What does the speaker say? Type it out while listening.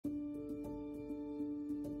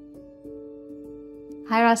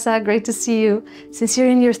Hi Rasa, great to see you. Since you're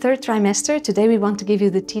in your third trimester, today we want to give you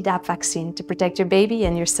the Tdap vaccine to protect your baby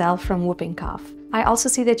and yourself from whooping cough. I also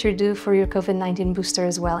see that you're due for your COVID-19 booster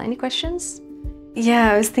as well. Any questions?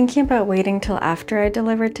 Yeah, I was thinking about waiting till after I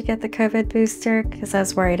delivered to get the COVID booster because I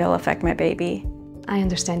was worried it'll affect my baby. I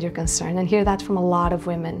understand your concern and hear that from a lot of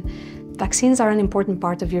women. Vaccines are an important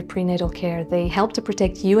part of your prenatal care. They help to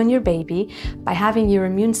protect you and your baby by having your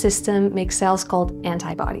immune system make cells called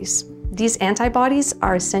antibodies. These antibodies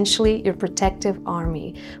are essentially your protective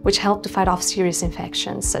army, which help to fight off serious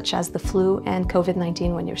infections such as the flu and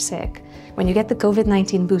COVID-19 when you're sick. When you get the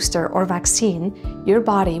COVID-19 booster or vaccine, your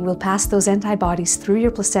body will pass those antibodies through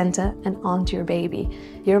your placenta and onto your baby.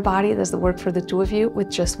 Your body does the work for the two of you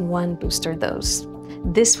with just one booster dose.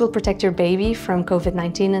 This will protect your baby from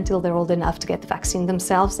COVID-19 until they're old enough to get the vaccine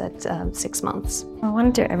themselves at 6 months. I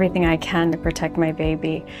want to do everything I can to protect my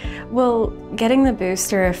baby. Will getting the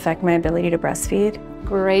booster affect my ability to breastfeed?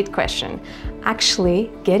 Great question. Actually,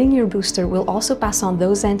 getting your booster will also pass on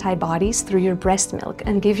those antibodies through your breast milk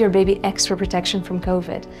and give your baby extra protection from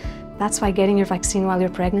COVID. That's why getting your vaccine while you're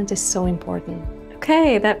pregnant is so important.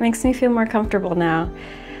 Okay, that makes me feel more comfortable now.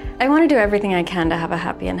 I want to do everything I can to have a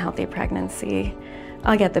happy and healthy pregnancy.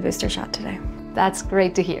 I'll get the booster shot today. That's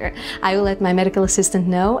great to hear. I will let my medical assistant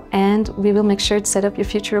know, and we will make sure to set up your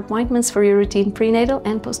future appointments for your routine prenatal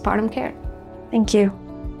and postpartum care. Thank you.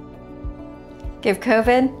 Give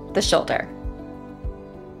COVID the shoulder.